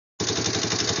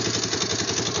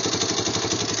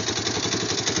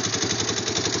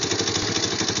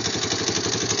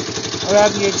What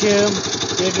up, YouTube?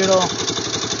 Digital.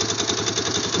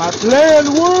 My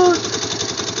plan worked.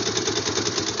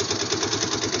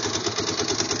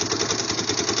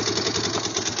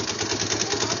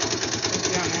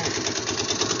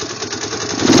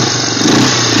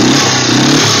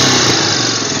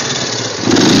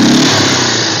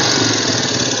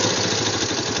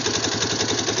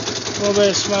 A little bit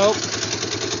of smoke.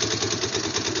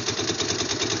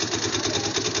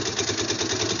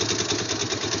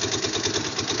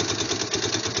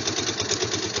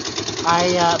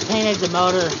 I painted the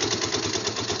motor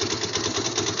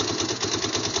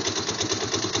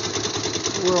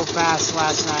real fast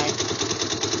last night.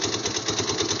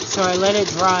 So I let it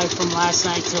dry from last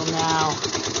night till now.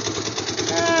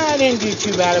 I didn't do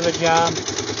too bad of a job.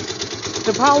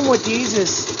 The problem with these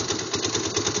is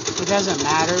it doesn't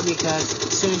matter because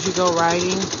as soon as you go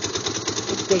riding,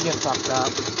 they get fucked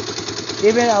up.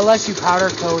 Even unless you powder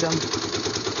coat them.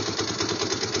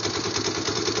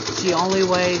 It's the only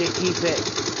way to keep it.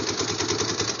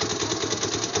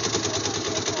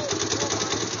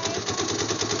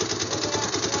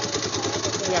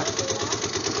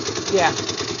 Yeah.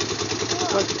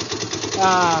 But,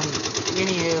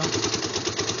 anywho.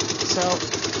 So,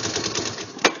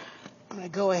 I'm going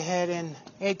to go ahead and...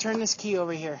 Hey, turn this key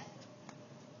over here.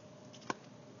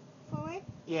 Forward?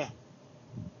 Yeah.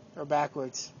 Or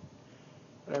backwards.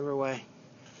 Whatever way.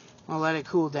 I'll let it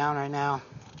cool down right now.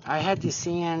 I had to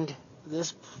sand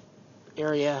this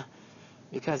area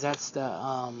because that's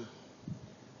the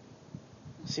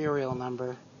serial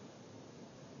number.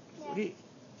 Yeah.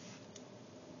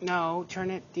 No,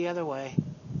 turn it the other way.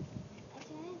 I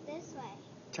turn it this way.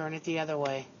 Turn it the other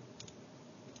way.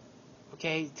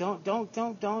 Okay, don't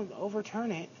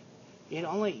overturn it. It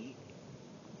only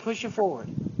push it forward.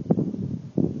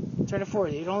 Turn it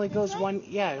forward. It only goes one.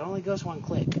 Yeah, it only goes one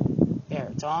click.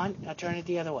 There, it's on. Now turn it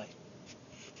the other way.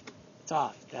 It's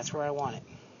off. That's where I want it.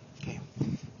 Okay.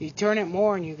 You turn it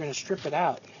more, and you're gonna strip it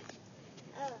out.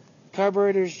 Oh.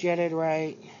 Carburetor's jetted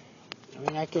right. I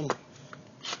mean, I can.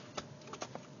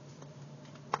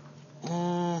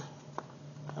 I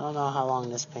don't know how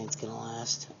long this paint's gonna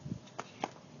last.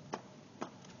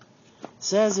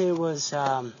 Says it was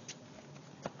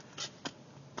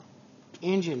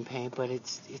engine paint, but it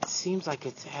seems like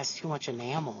it has too much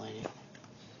enamel in it.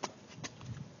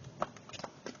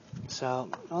 So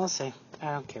I'll say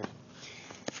I don't care.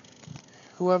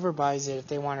 Whoever buys it, if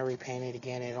they want to repaint it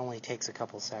again, it only takes a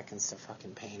couple seconds to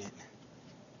fucking paint it.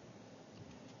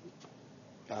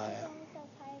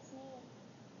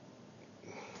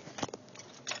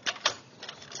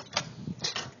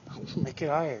 Make it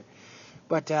higher.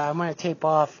 But I'm going to tape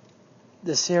off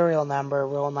the serial number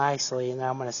real nicely, and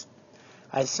then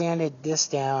I sanded this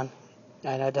down.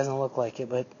 I know it doesn't look like it,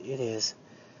 but it is.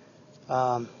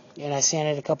 And I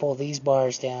sanded a couple of these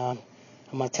bars down.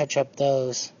 I'm going to touch up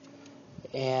those,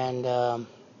 and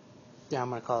yeah, I'm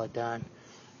going to call it done.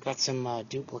 Got some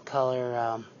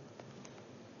Duplicolor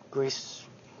grease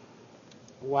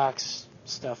wax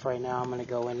stuff right now. I'm going to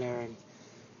go in there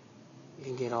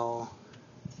and get all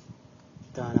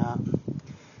done up.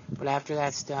 But after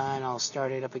that's done, I'll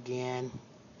start it up again.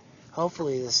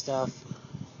 Hopefully this stuff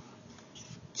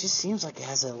just seems like it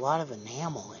has a lot of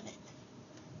enamel in it.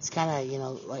 It's kind of,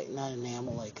 like not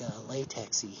enamel, like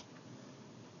latexy.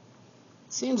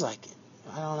 Seems like it.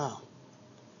 I don't know.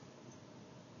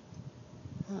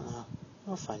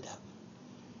 I'll find out.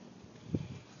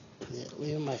 Is it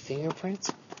leaving my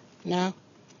fingerprints? No.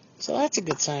 So that's a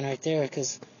good sign right there,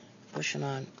 because pushing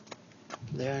on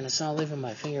there, and it's not leaving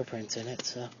my fingerprints in it,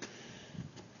 so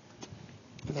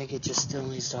I think it just still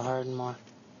needs to harden more.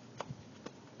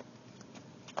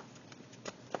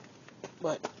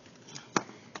 But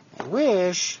I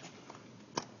wish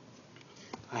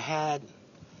I had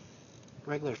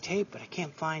regular tape, but I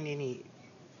can't find any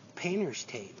painter's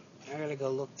tape. I gotta go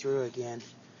look through again.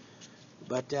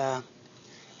 But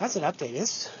that's an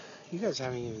update. You guys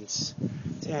haven't even seen.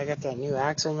 I got that new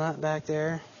axle nut back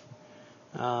there.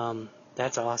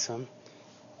 That's awesome.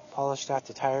 Polished out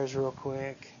the tires real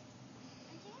quick.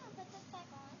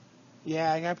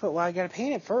 Yeah, I gotta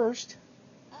paint it first.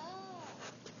 Oh.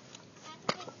 I have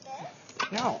to fix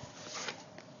this? No.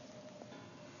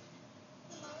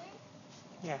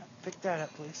 Yeah, pick that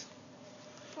up, please.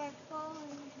 Purple.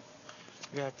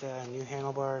 We got new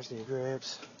handlebars, new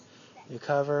grips, new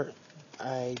cover.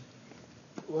 I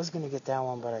was gonna get that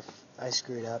one, but I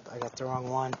screwed up. I got the wrong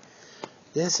one.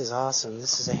 This is awesome.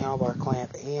 This is a handlebar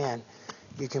clamp, and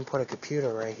you can put a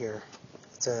computer right here.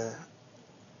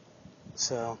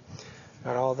 So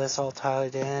got all this all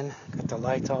tied in. Got the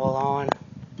lights all on.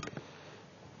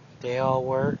 They all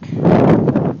work.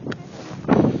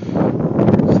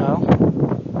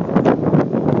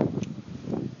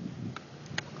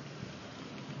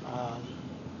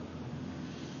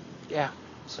 yeah,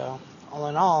 so all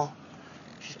in all,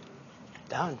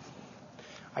 done.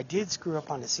 I did screw up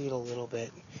on the seat a little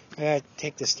bit. I gotta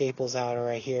take the staples out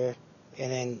right here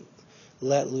and then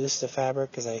let loose the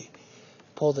fabric because I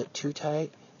pulled it too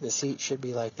tight. The seat should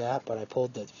be like that, but I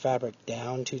pulled the fabric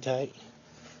down too tight.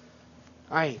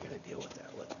 I ain't gonna deal with that.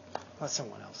 Let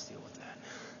someone else deal with that.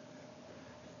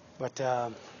 But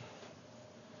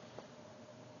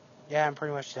yeah, I'm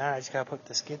pretty much done. I just gotta put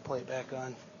the skid plate back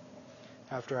on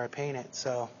after I paint it.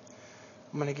 So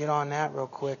I'm gonna get on that real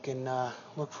quick and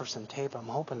look for some tape. I'm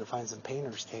hoping to find some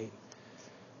painter's tape.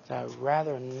 So I'd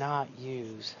rather not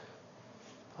use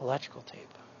electrical tape.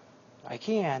 I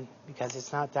can because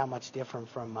it's not that much different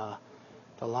from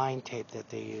the line tape that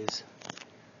they use.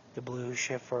 The blue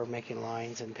shit for making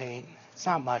lines and paint. It's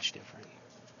not much different.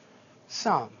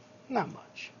 Some, not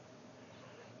much.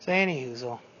 So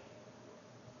anywho,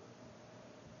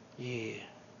 yeah.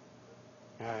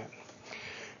 Alright.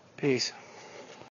 Peace.